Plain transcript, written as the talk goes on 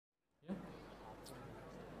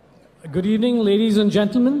Good evening, ladies and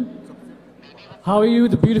gentlemen. How are you,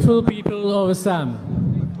 the beautiful people of Assam?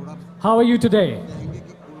 How are you today?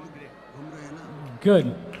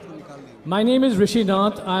 Good. My name is Rishi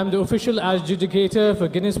Nath. I am the official adjudicator for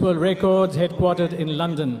Guinness World Records, headquartered in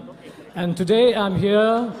London. And today I'm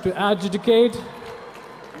here to adjudicate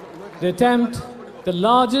the attempt, the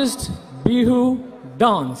largest Bihu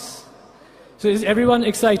dance. So is everyone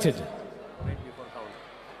excited?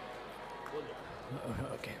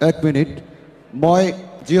 One minute. মই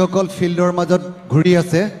যিসকল ফিল্ডৰ মাজত ঘূৰি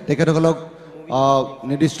আছে তেখেতসকলক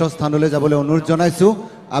নিৰ্দিষ্ট স্থানলৈ যাবলৈ অনুৰোধ জনাইছো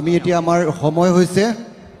আমি এতিয়া আমাৰ সময় হৈছে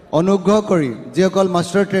অনুগ্ৰহ কৰি যিসকল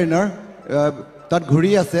মাষ্টাৰ ট্ৰেইনাৰ তাত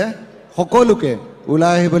ঘূৰি আছে সকলোকে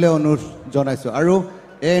ওলাই আহিবলৈ অনুৰোধ জনাইছো আৰু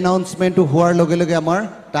এই এনাউন্সমেন্টটো হোৱাৰ লগে লগে আমাৰ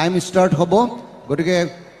টাইম ষ্টাৰ্ট হ'ব গতিকে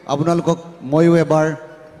আপোনালোকক মইও এবাৰ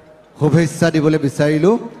শুভেচ্ছা দিবলৈ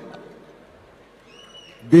বিচাৰিলো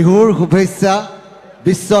বিহুৰ শুভেচ্ছা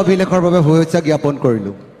বিশ্ব অভিলেখৰ বাবে শুভেচ্ছা জ্ঞাপন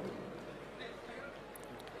কৰিলো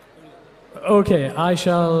Okay, I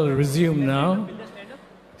shall resume now.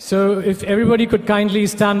 So if everybody could kindly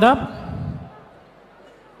stand up.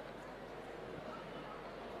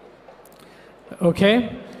 Okay.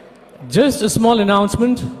 Just a small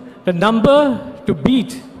announcement. The number to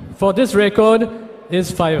beat for this record is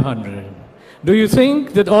 500. Do you think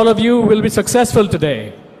that all of you will be successful today?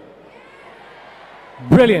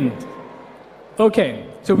 Brilliant. Okay,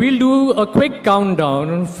 so we'll do a quick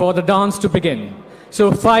countdown for the dance to begin. So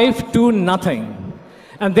 5 to nothing.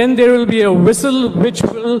 And then there will be a whistle which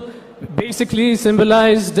will basically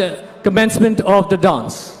symbolize the commencement of the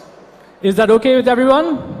dance. Is that okay with everyone?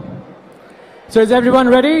 So is everyone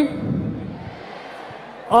ready?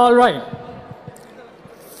 All right.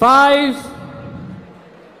 5,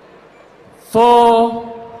 4,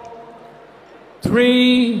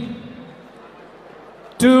 3,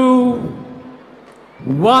 2,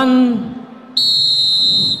 1.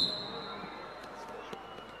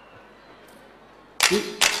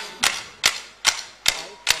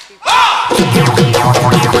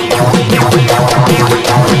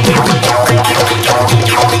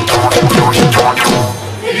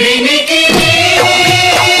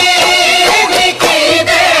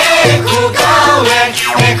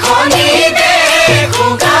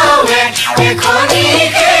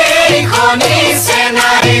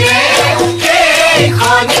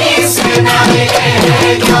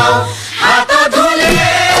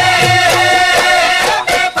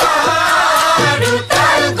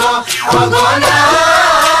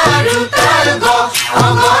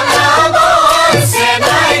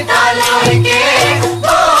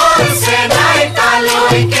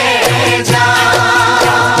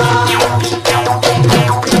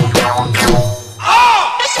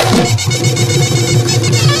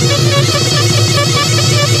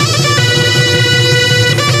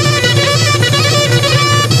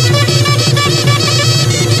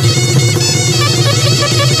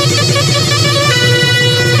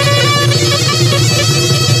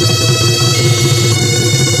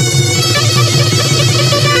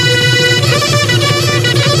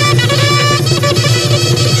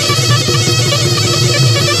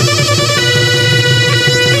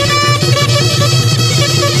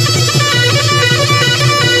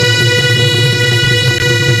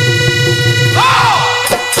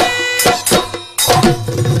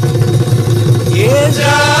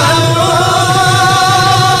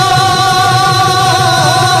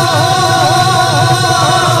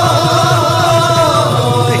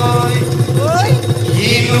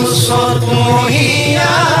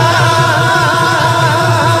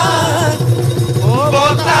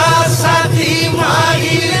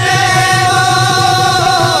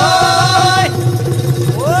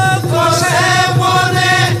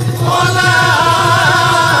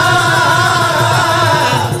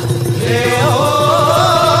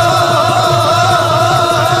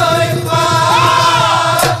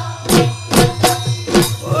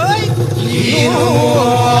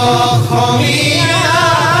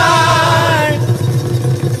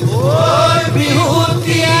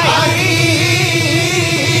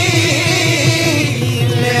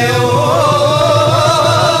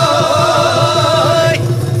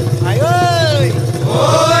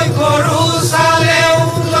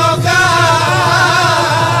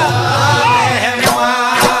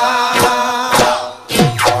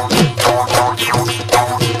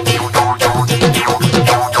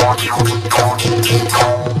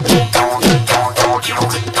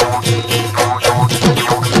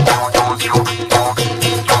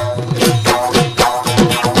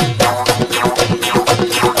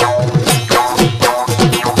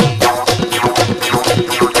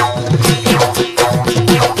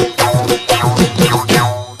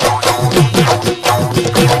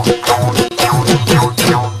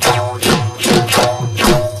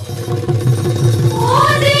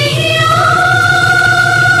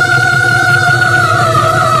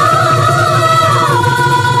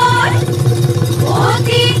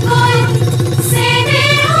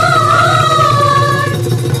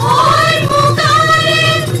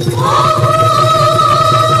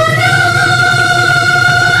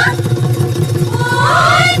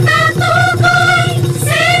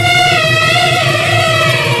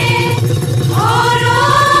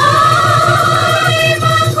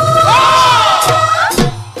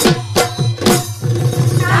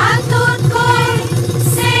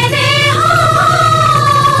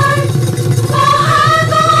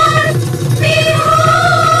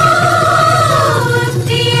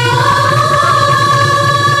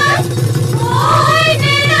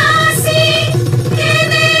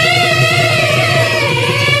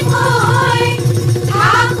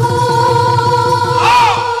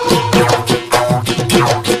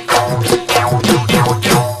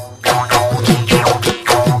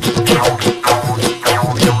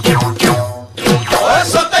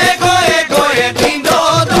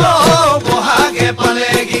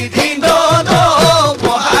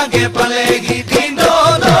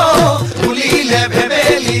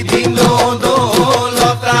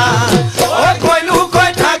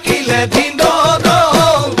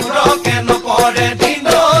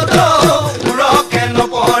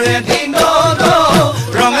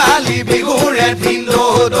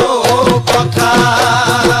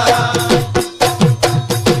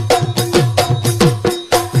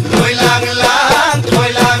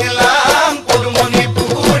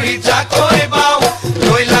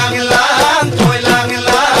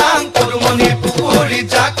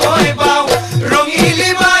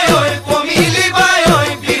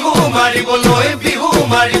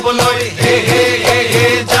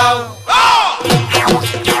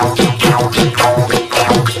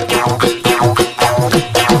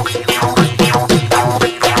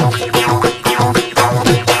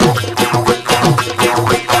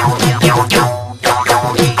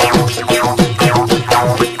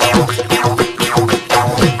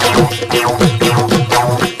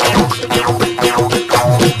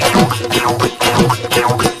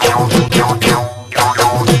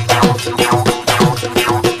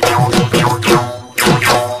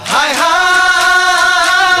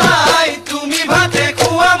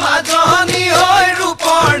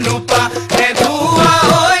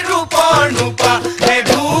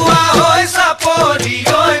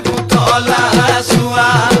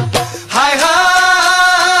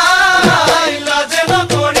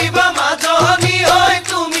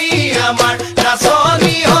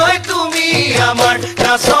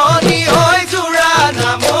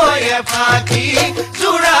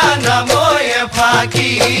 থাকি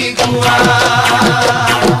গুৱা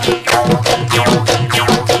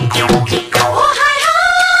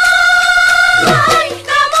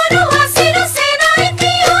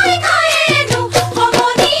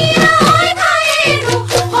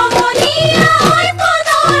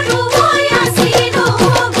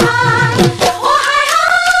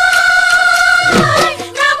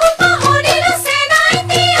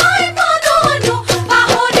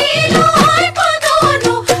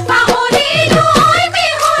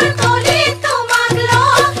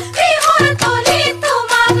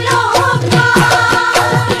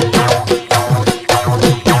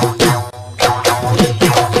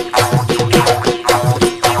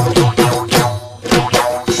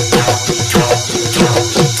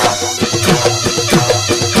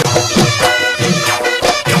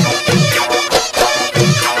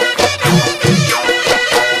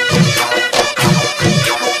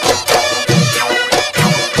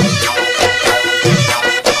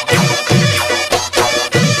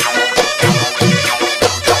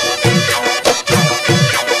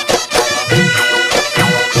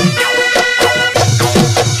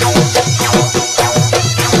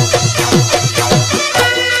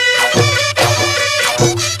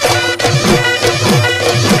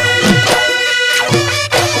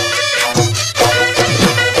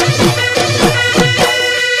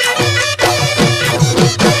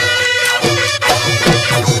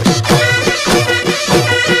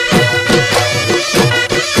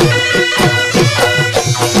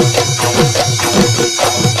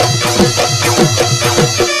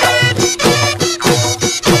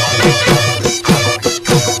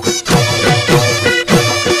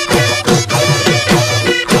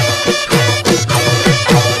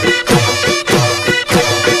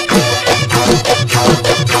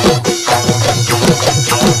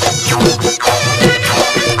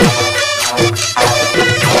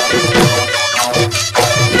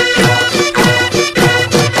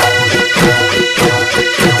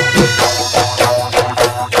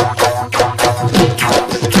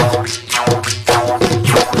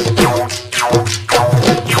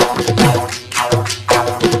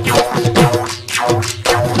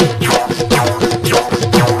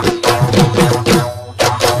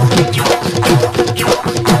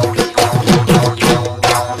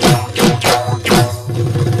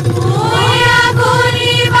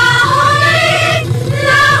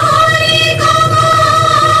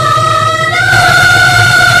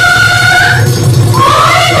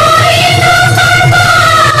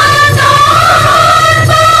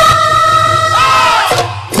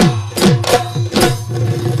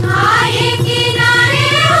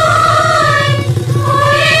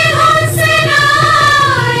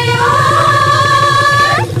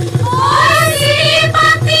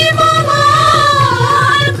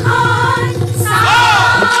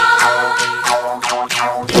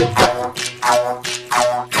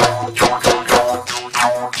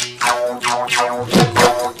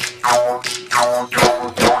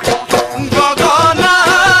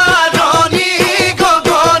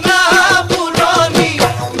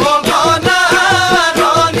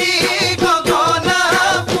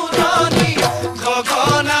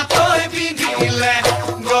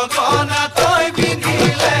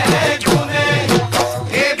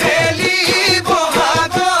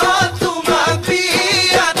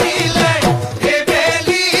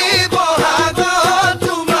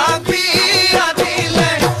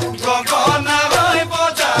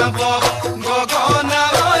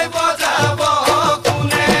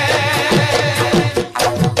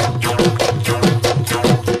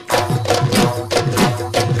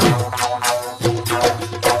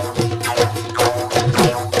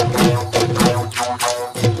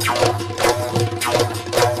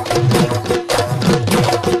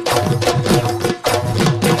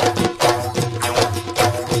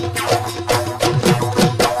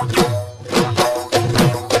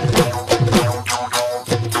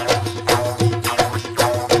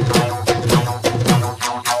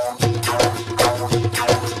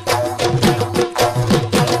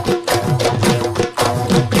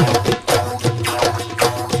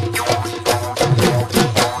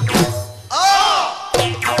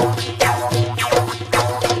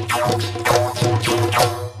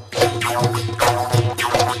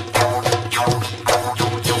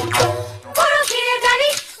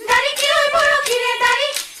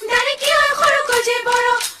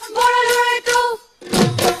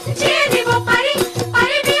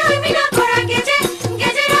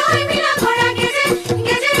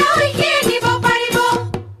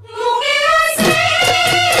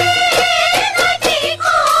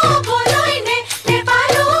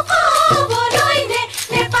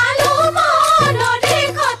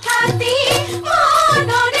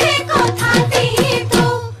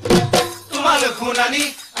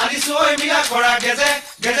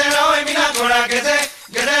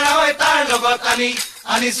পানী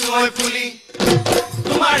আনিছো ঐ ফুলি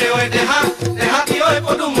তোমাৰে ঐ দেহা দেহাতি ঐ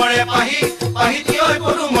পদুমৰে পাহি পাহিতি ঐ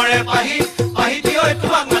পদুমৰে পাহি পাহিতি ঐ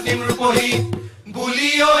তোমাক মাতিম ৰূপহী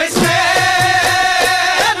বুলি ঐছে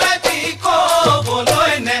ৰাতি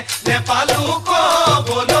কবলৈ নেপালো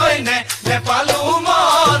কবলৈ নেপালো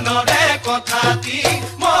মনৰে কথাটি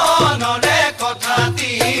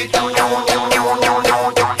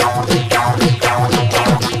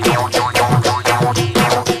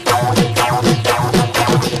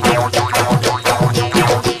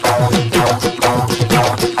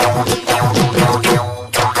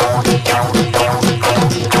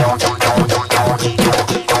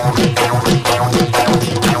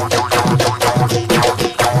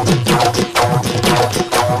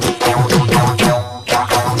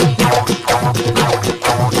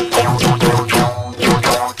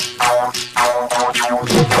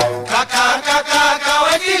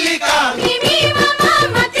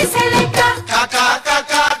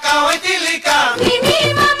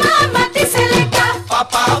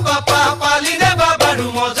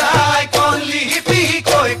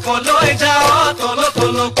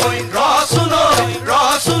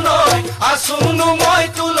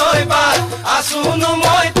Asunu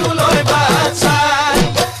moi tuloi batsai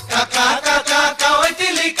kaka kaka kawai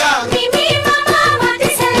tilika mimi mama mati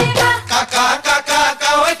seleka kaka kaka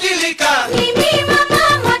kawai tilika mimi mama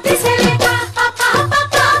mati seleka papa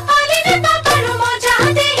papa paline papa rumo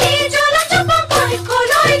jade hi jola chupa koi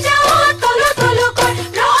koloi jao tolo tolo koi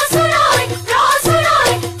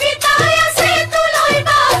rosuroi pitaya se tuloi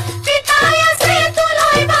batsai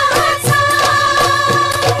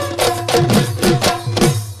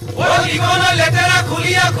letera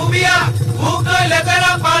khulia khubia bhuk doi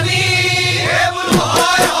letera pani he bulu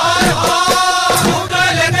hoy hoy hoy bhuk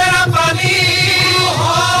doi letera pani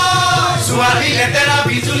hoy suari letera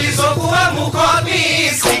bijuli sokua mukhoni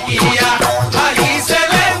sikia ahi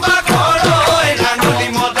selemba khoroi rangoli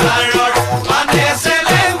modaror ane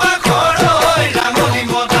selemba khoroi rangoli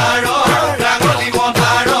modaror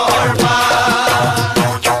pa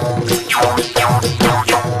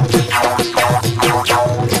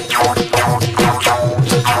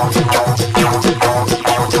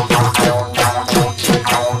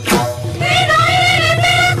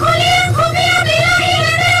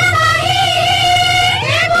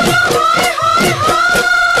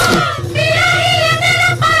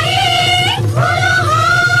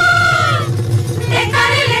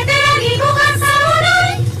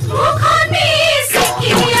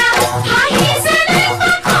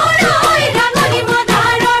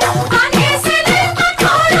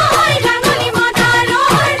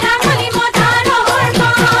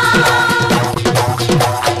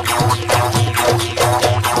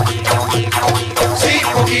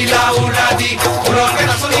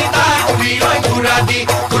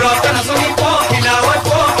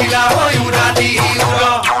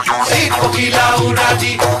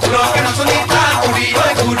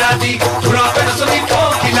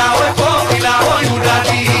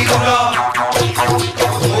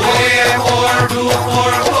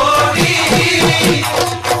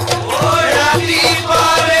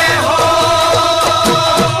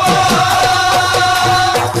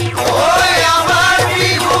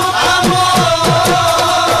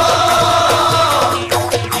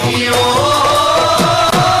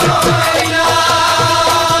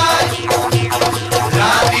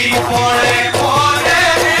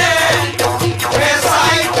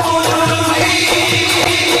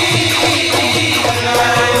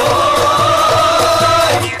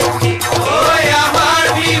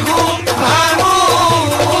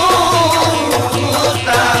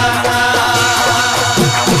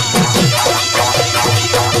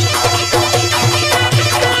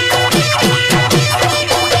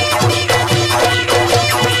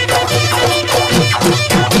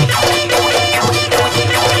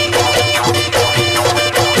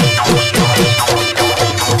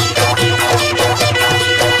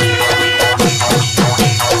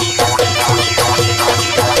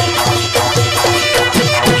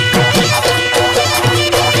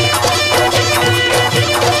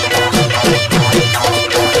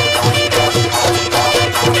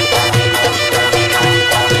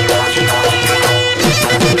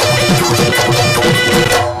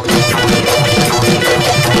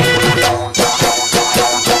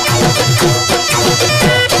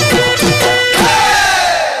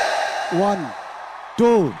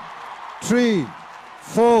Two, three,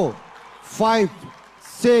 4, 5,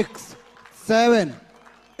 6, 7,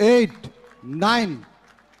 8, 9,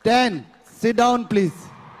 10. Sit down, please.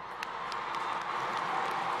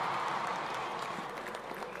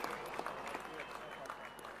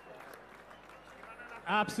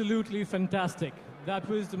 absolutely fantastic. That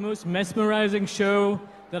was the most mesmerizing show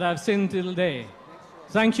that I've seen till day.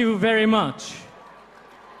 Thank you very much.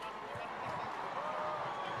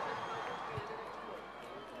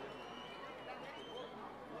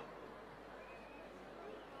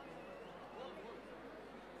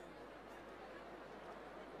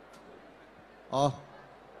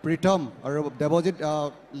 Pritam আৰু Debajit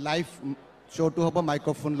live শ্ব'টো হ'ব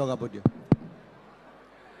microphone লগাব দিয়ক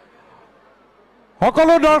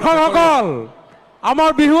সকলো দৰ্শকসকল আমাৰ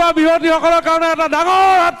বিহুৱা বিহুৱতীসকলৰ কাৰণে এটা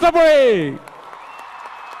ডাঙৰ হাত চাপৰি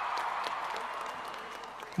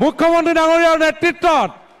মুখ্যমন্ত্ৰী ডাঙৰীয়াৰ নেতৃত্বত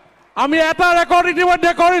আমি এটা ৰেকৰ্ড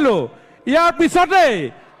ইতিমধ্যে কৰিলো ইয়াৰ পিছতে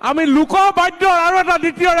আমি লোকবাদ্যৰ আৰু এটা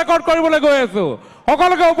দ্বিতীয় ৰেকৰ্ড কৰিবলৈ গৈ আছো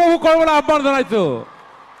সকলোকে উপভোগ কৰিবলৈ আহ্বান জনাইছো